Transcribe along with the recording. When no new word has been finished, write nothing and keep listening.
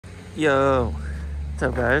Yo, what's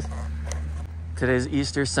up guys? Today's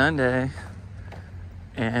Easter Sunday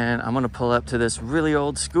and I'm gonna pull up to this really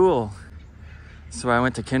old school. This is where I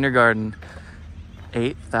went to kindergarten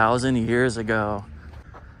 8,000 years ago.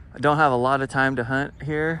 I don't have a lot of time to hunt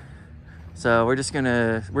here, so we're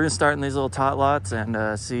gonna start in these little tot lots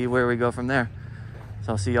and see where we go from there.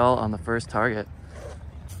 So I'll see y'all on the first target.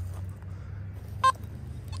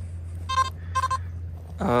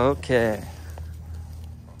 Okay,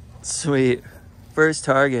 sweet. First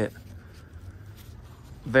target.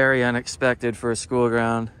 Very unexpected for a school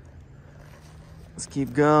ground. Let's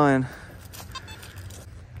keep going.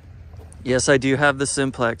 Yes, I do have the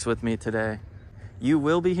Simplex with me today. You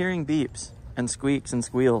will be hearing beeps and squeaks and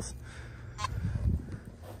squeals.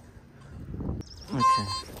 Okay,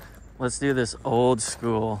 let's do this old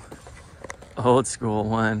school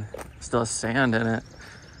one. Still has sand in it.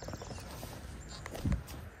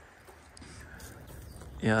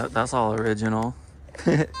 Yeah, that's all original.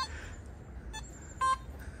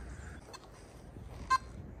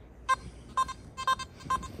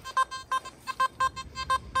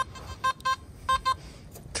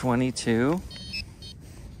 22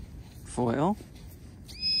 foil.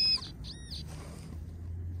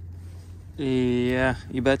 Yeah,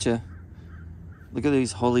 you betcha. Look at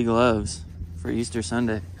these holy gloves for Easter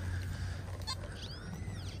Sunday.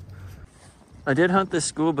 I did hunt this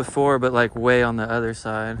school before, but like way on the other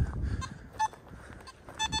side.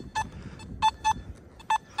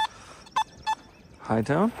 High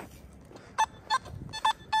tone.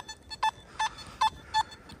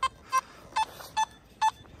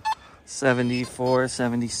 '74,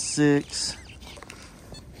 '76.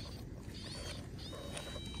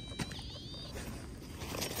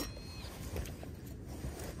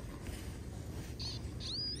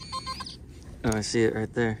 Oh, I see it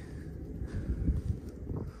right there.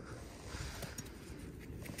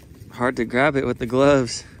 Hard to grab it with the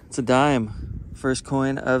gloves. It's a dime. First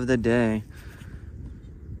coin of the day.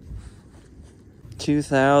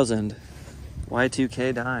 2000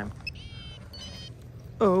 Y2K dime.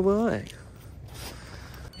 Oh boy.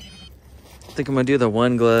 I think I'm gonna do the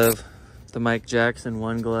one glove, the Mike Jackson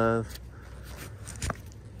one glove.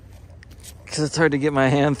 Cause it's hard to get my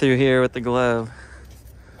hand through here with the glove.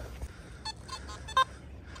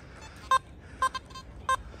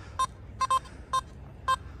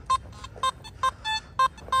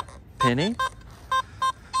 Penny?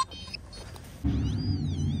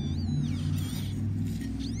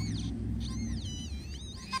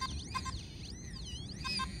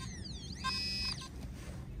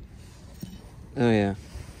 Oh yeah,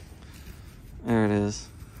 there it is.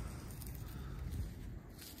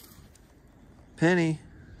 Penny.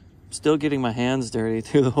 Still getting my hands dirty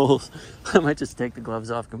through the holes. I might just take the gloves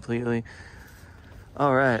off completely.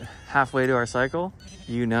 All right, halfway to our cycle.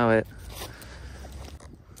 You know it.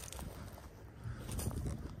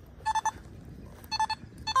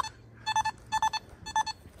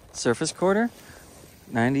 Surface quarter,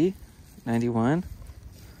 90, 91.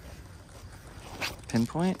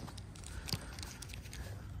 Pinpoint.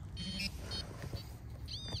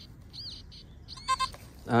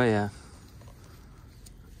 Oh yeah.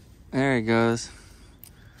 There he goes.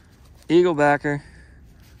 Eagle backer.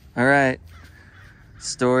 All right.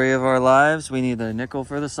 Story of our lives. We need a nickel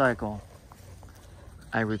for the cycle.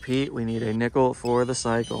 I repeat, we need a nickel for the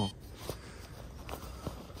cycle.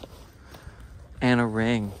 And a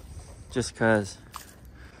ring. Just cause.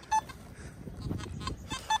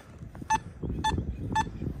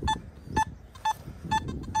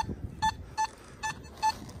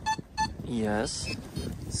 Yes.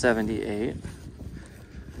 78.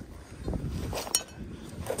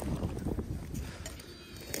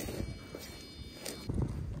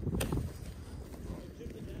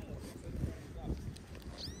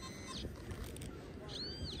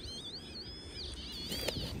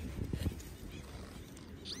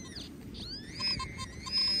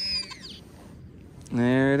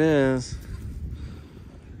 There it is.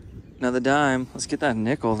 Another dime. Let's get that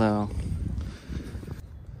nickel though.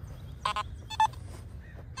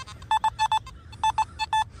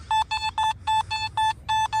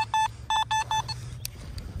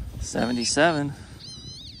 $77.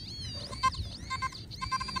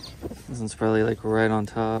 This one's probably like right on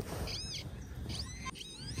top.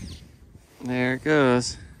 There it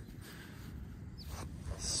goes.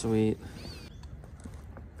 Sweet.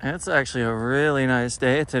 It's actually a really nice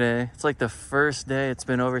day today. It's like the first day it's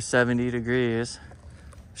been over 70 degrees.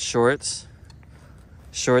 Shorts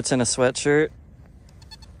and a sweatshirt.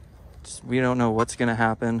 We don't know what's gonna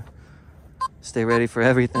happen. Stay ready for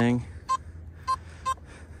everything.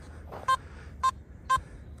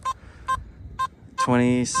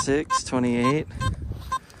 26, 28.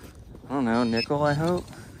 I don't know, nickel, I hope.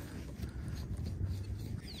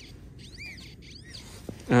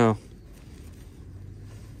 Oh.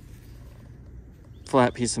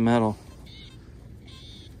 Flat piece of metal.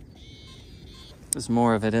 There's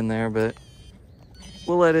more of it in there, but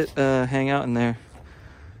we'll let it hang out in there.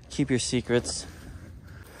 Keep your secrets.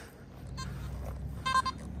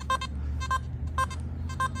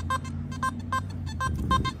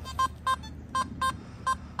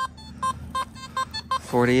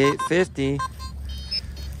 $48.50.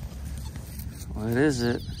 What is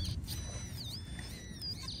it?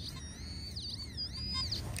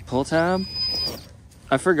 Pull tab?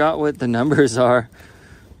 I forgot what the numbers are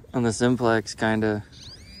on the Simplex, kinda.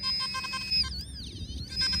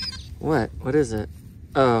 What is it?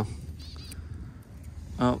 Oh,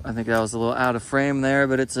 I think that was a little out of frame there,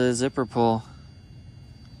 but it's a zipper pull.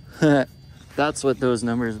 That's what those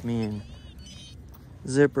numbers mean.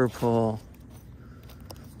 Zipper pull.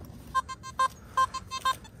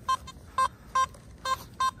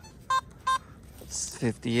 It's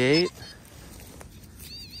 58.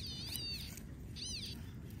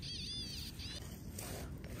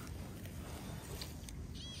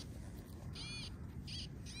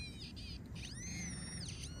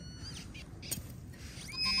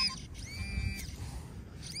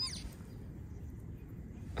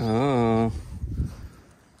 Oh,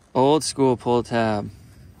 old school pull tab.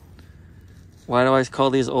 Why do I call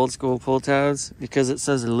these old school pull tabs? Because it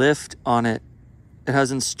says lift on it. It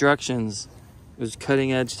has instructions. It was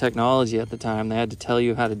cutting edge technology at the time. They had to tell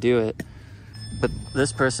you how to do it. But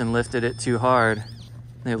this person lifted it too hard.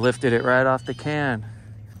 They lifted it right off the can.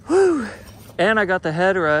 Woo! And I got the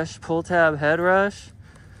head rush, pull tab head rush.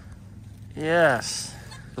 Yes,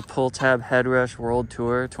 the pull tab head rush world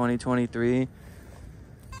tour 2023.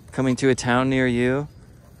 Coming to a town near you.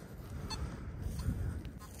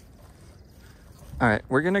 All right,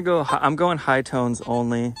 we're gonna go, I'm going high tones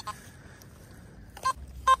only.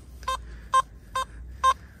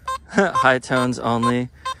 High tones only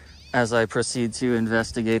as I proceed to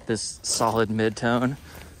investigate this solid mid-tone.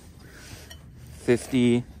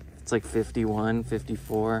 50, it's like 51,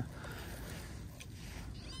 54.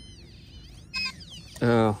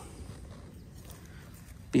 Oh.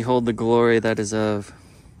 Behold the glory that is of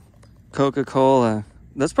Coca-Cola.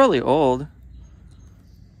 That's probably old.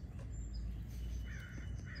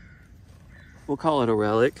 We'll call it a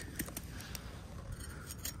relic.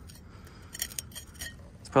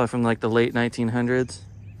 It's probably from like the late 1900s.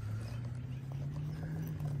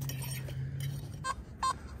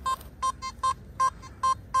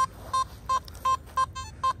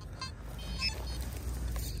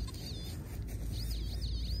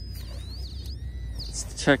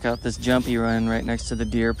 Let's check out this jumpy run right next to the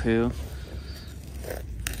deer poo.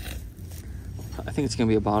 I think it's gonna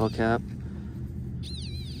be a bottle cap.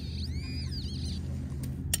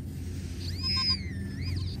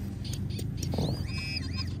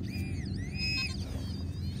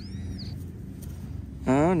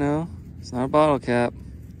 Oh no, it's not a bottle cap.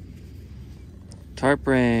 Tarp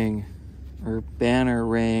ring or banner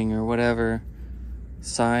ring or whatever.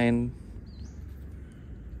 Sign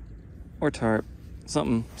or tarp.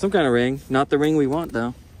 Something, some kind of ring. Not the ring we want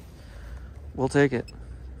though. We'll take it.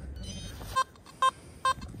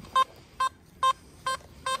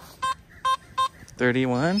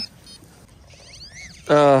 $31.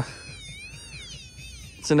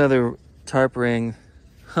 It's another tarp ring.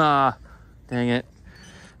 Ha, dang it.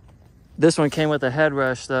 This one came with a head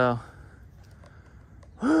rush though.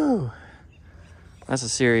 Whew. That's a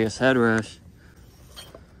serious head rush.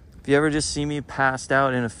 If you ever just see me passed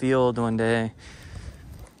out in a field one day,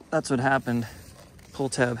 that's what happened. Pull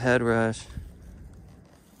tab head rush.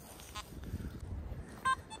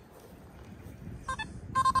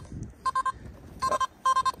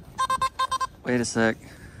 Wait a sec.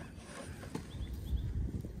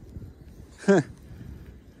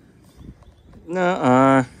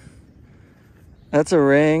 Nuh-uh. That's a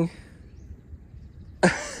ring.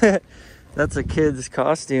 That's a kid's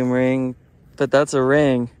costume ring, but that's a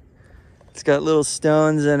ring. It's got little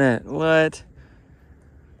stones in it. What?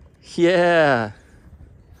 Yeah.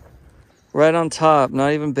 Right on top,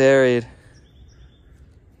 not even buried.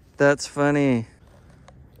 That's funny.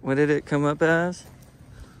 What did it come up as?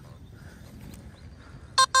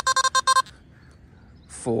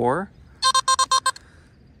 4?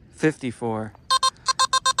 54.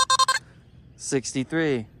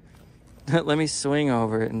 63. Let me swing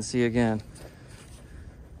over it and see again.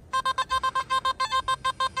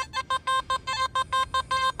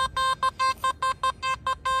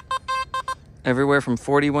 Everywhere from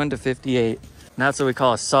 41 to 58. And that's what we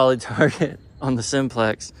call a solid target. on the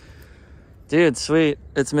Simplex. Dude, sweet.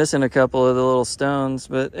 It's missing a couple of the little stones,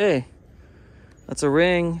 but hey, that's a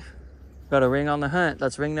ring. Got a ring on the hunt.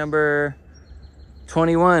 That's ring number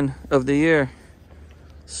 21 of the year.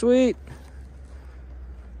 Sweet.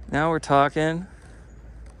 Now we're talking.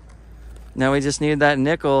 Now we just need that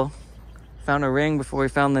nickel. Found a ring before we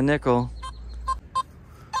found the nickel.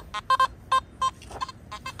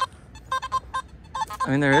 I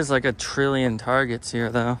mean, there is like a trillion targets here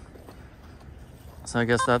though. So I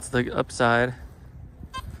guess that's the upside.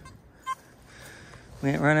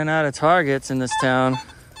 We ain't running out of targets in this town.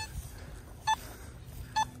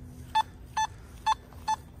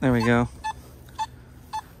 There we go.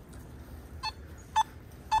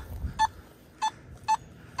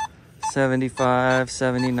 $75,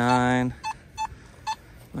 $79.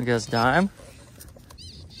 I guess dime.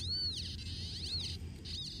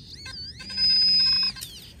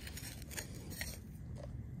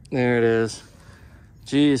 There it is.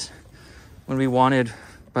 Jeez, when we wanted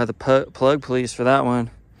by the plug police for that one.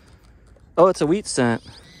 Oh, it's a wheat scent.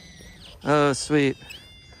 Oh, sweet.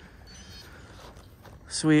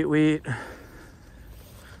 Sweet wheat.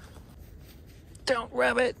 Don't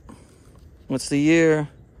rub it. What's the year?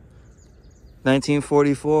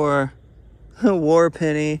 1944. War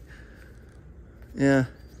penny. Yeah.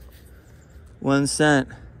 1 cent.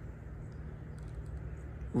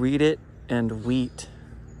 Read it and wheat.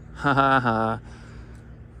 Ha ha ha.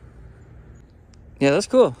 Yeah, that's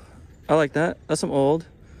cool. I like that. That's some old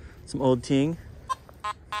ting.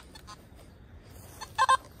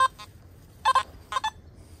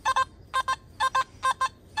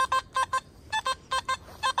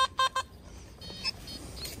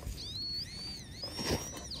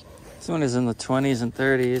 This one is in the 20s and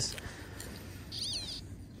 30s.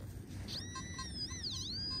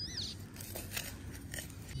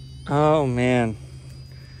 Oh man.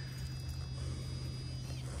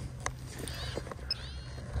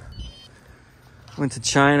 Went to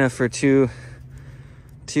China for two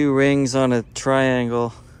rings on a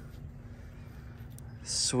triangle.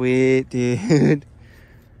 Sweet, dude.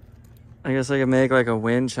 I guess I could make like a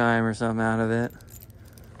wind chime or something out of it.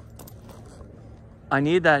 I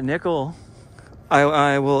need that nickel.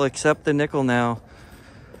 I will accept the nickel now.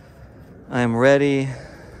 I'm ready.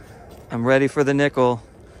 I'm ready for the nickel.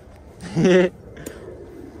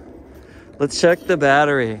 Let's check the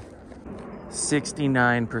battery.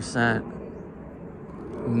 69%.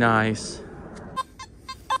 Nice.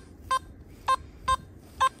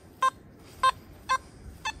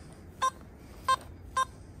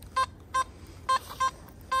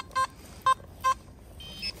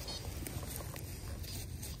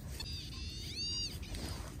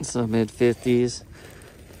 So mid-50s.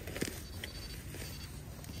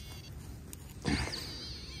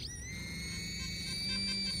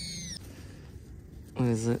 What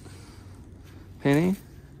is it? Penny?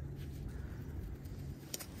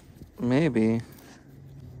 Maybe.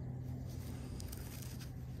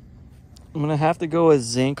 I'm gonna have to go with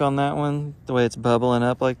zinc on that one, the way it's bubbling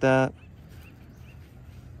up like that.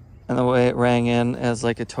 And the way it rang in as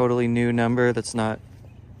like a totally new number that's not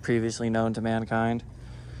previously known to mankind.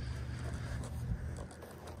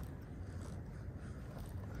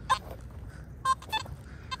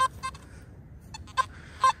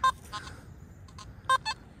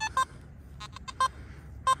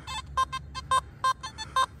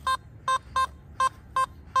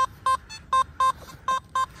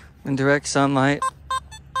 In direct sunlight,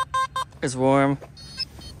 it's warm.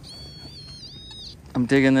 I'm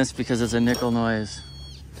digging this because it's a nickel noise.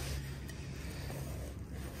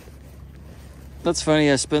 That's funny,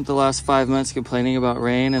 I spent the last 5 months complaining about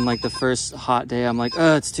rain, and like the first hot day, I'm like,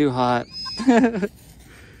 oh, it's too hot.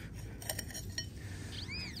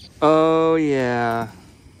 Oh yeah.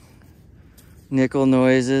 Nickel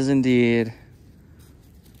noises indeed.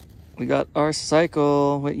 We got our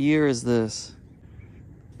cycle. What year is this?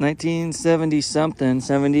 1970 something,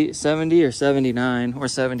 70 or 79 or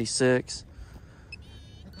 76.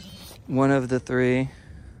 One of the three.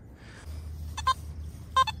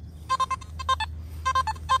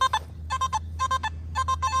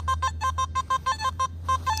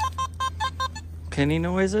 Penny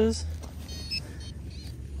noises?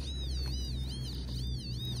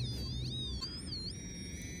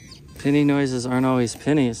 Penny noises aren't always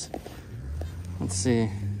pennies. Let's see.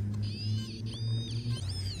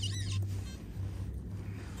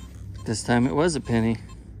 This time it was a penny.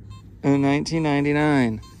 In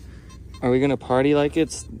 1999. Are we gonna party like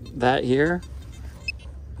it's that year?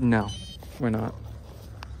 No, we're not.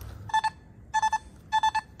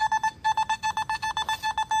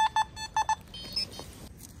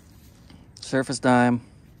 Surface dime.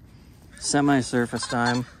 Semi-surface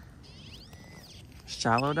dime.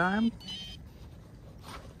 Shallow dime?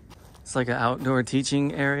 It's like an outdoor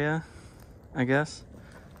teaching area, I guess.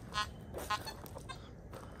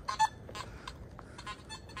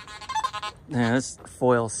 Yeah, it's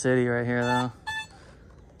Foil City right here, though.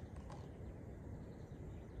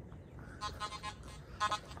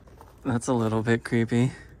 That's a little bit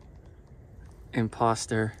creepy.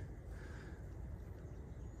 Imposter.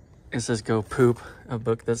 It says go poop. A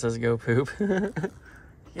book that says go poop.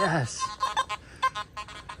 Yes.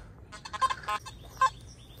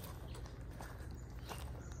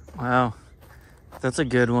 Wow. That's a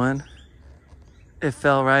good one. It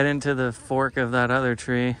fell right into the fork of that other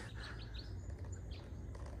tree.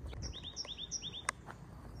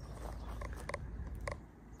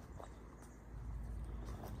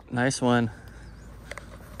 Nice one.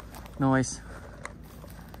 Nice.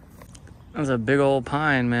 That's a big old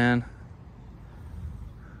pine, man.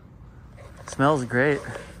 Smells great.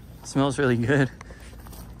 Smells really good.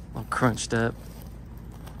 All crunched up.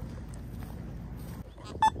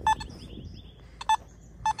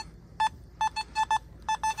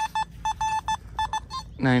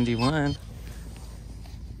 $91.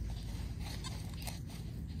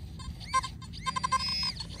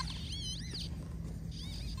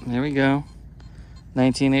 There we go.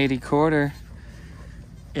 1980 quarter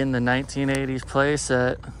in the 1980s play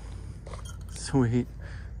set. Sweet.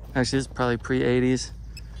 Actually, it's probably pre-80s.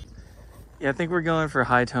 Yeah, I think we're going for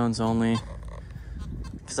high tones only,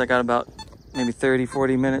 because I got about maybe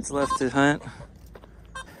 30-40 minutes left to hunt.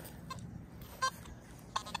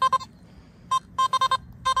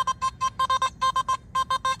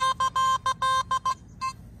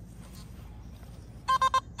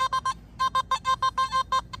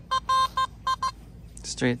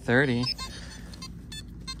 Straight 30.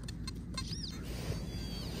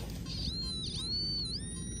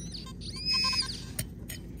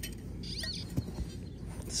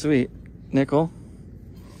 Sweet. Nickel.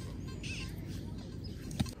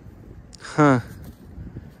 Huh.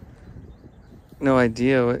 No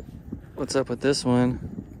idea what's up with this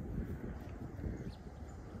one.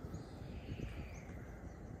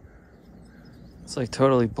 It's like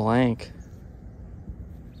totally blank.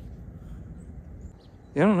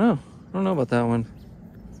 Yeah, I don't know. I don't know about that one.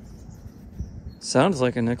 Sounds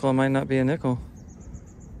like a nickel. It might not be a nickel.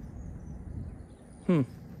 All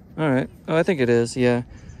right. Oh, I think it is. Yeah.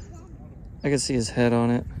 I can see his head on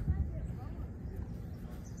it.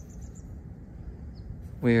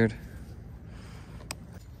 Weird.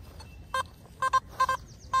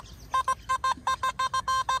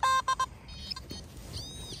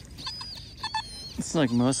 It's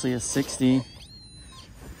like mostly a 60.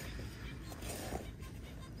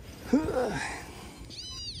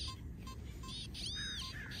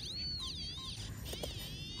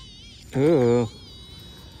 Ooh,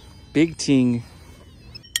 big ting.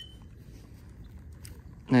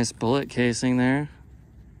 Nice bullet casing there.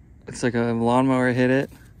 Looks like a lawnmower hit it.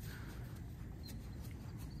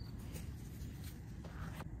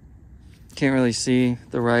 Can't really see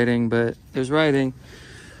the writing, but there's writing.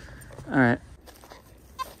 All right.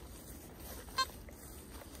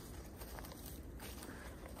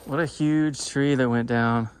 What a huge tree that went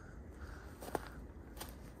down.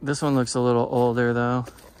 This one looks a little older though.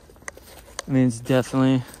 I mean, it's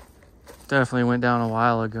definitely went down a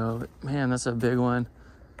while ago, but man, that's a big one.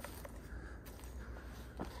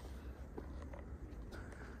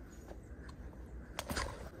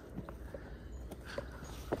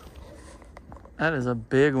 That is a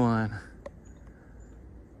big one.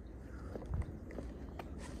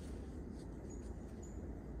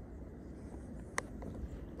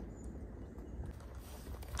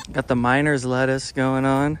 Got the miner's lettuce going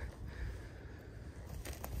on.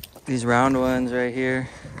 These round ones right here.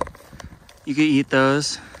 You can eat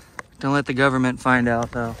those. Don't let the government find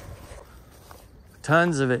out though.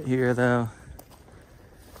 Tons of it here though.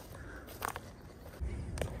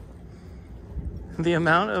 The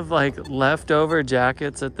amount of like leftover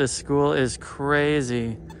jackets at this school is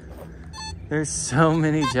crazy. There's so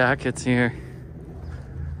many jackets here.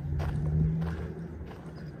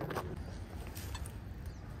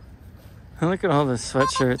 Look at all the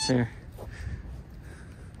sweatshirts here.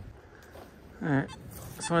 All right,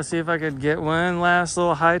 just want to see if I could get one last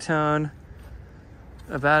little high tone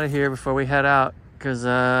up out of here before we head out, because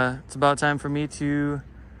it's about time for me to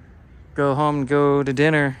go home and go to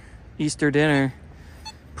dinner, Easter dinner.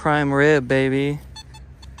 Prime rib, baby.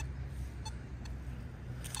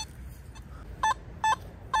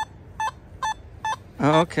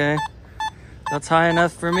 Oh, okay, that's high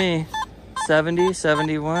enough for me. 70,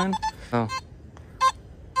 71. Oh,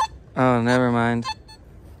 never mind.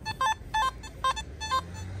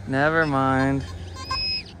 Never mind.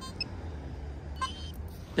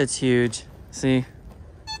 It's huge. See?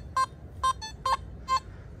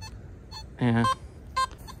 Yeah.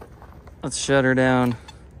 Let's shut her down.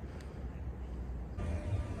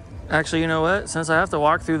 Actually, you know what? Since I have to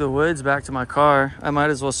walk through the woods back to my car, I might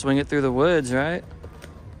as well swing it through the woods, right?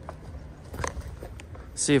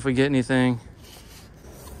 See if we get anything.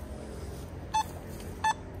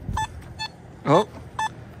 Oh.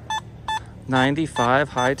 95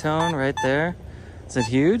 high tone right there. Is it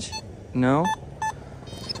huge? No.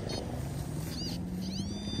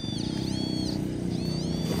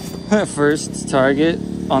 First target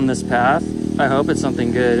on this path. I hope it's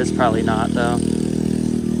something good. It's probably not though.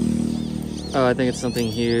 Oh, I think it's something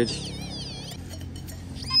huge.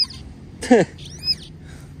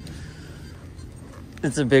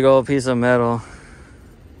 It's a big old piece of metal.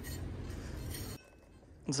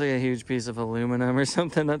 It's like a huge piece of aluminum or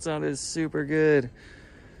something. That sounded super good.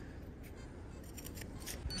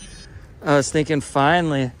 I was thinking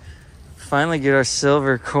finally get our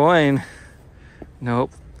silver coin.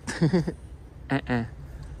 Nope. Yeah,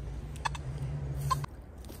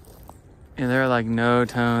 there are like no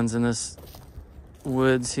tones in this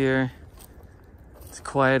woods here. It's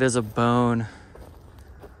quiet as a bone.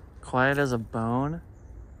 Quiet as a bone?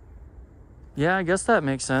 Yeah, I guess that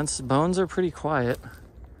makes sense. Bones are pretty quiet.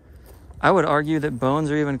 I would argue that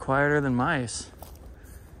bones are even quieter than mice.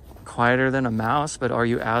 Quieter than a mouse, but are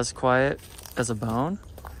you as quiet as a bone?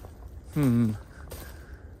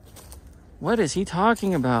 What is he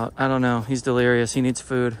talking about? I don't know. He's delirious. He needs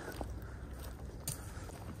food.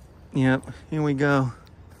 Yep, here we go.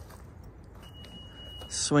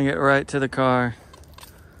 Swing it right to the car.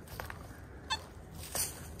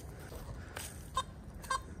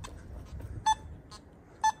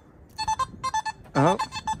 Oh.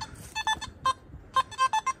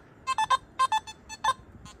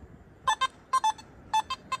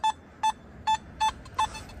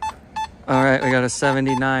 All right, we got a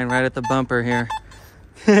 79 right at the bumper here.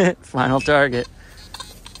 Final target.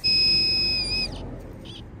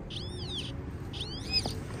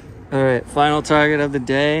 All right, final target of the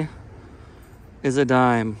day is a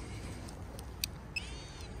dime.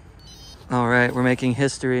 All right, we're making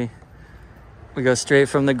history. We go straight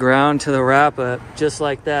from the ground to the wrap up, just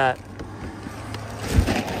like that.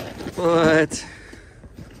 What?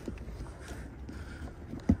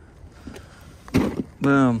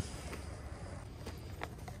 Boom.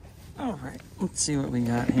 All right, let's see what we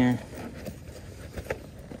got here.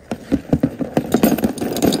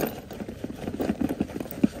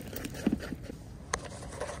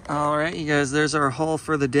 All right, you guys, there's our haul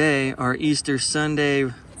for the day, our Easter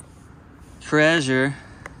Sunday treasure.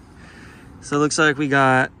 So it looks like we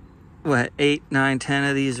got, what, 8, 9, 10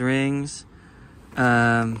 of these rings.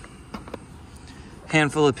 Handful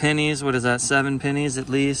of pennies, what is that, 7 pennies at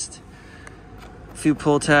least. A few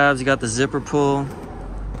pull tabs, you got the zipper pull.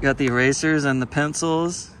 You got the erasers and the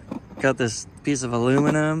pencils. You got this piece of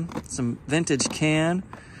aluminum, some vintage can.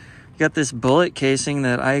 You got this bullet casing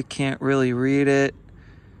that I can't really read it.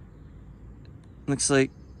 Looks like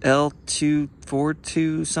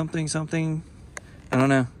L242 something something. I don't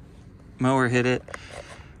know. Mower hit it.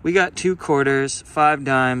 We got 2 quarters, 5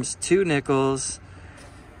 dimes, 2 nickels,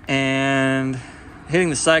 and hitting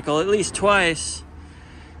the cycle at least twice.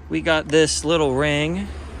 We got this little ring.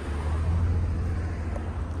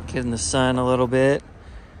 Get in the sun a little bit.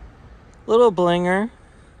 Little blinger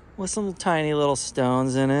with some tiny little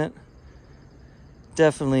stones in it.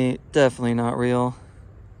 Definitely not real.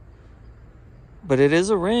 But it is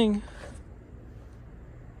a ring.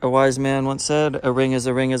 A wise man once said, a ring is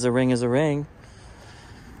a ring is a ring is a ring.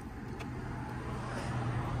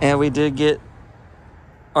 And we did get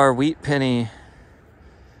our wheat penny.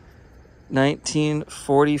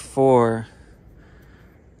 1944.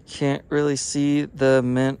 Can't really see the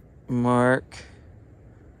mint mark.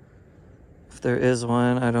 If there is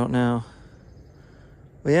one, I don't know.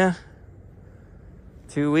 But yeah.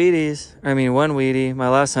 2 Wheaties. I mean, 1 Wheatie. My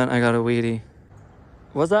last hunt, I got a Wheatie.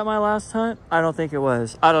 Was that my last hunt? I don't think it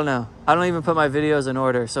was. I don't know. I don't even put my videos in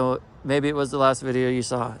order, so maybe it was the last video you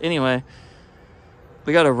saw. Anyway,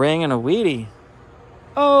 we got a ring and a Wheatie.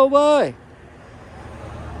 Oh boy.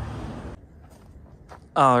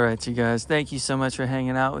 All right, you guys. Thank you so much for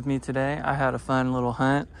hanging out with me today. I had a fun little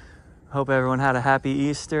hunt. Hope everyone had a happy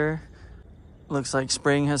Easter. Looks like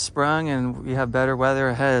spring has sprung and we have better weather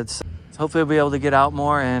ahead. So hopefully we'll be able to get out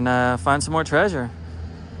more and find some more treasure.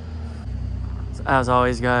 As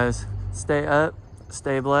always, guys, stay up,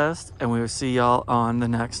 stay blessed, and we will see y'all on the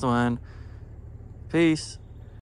next one. Peace.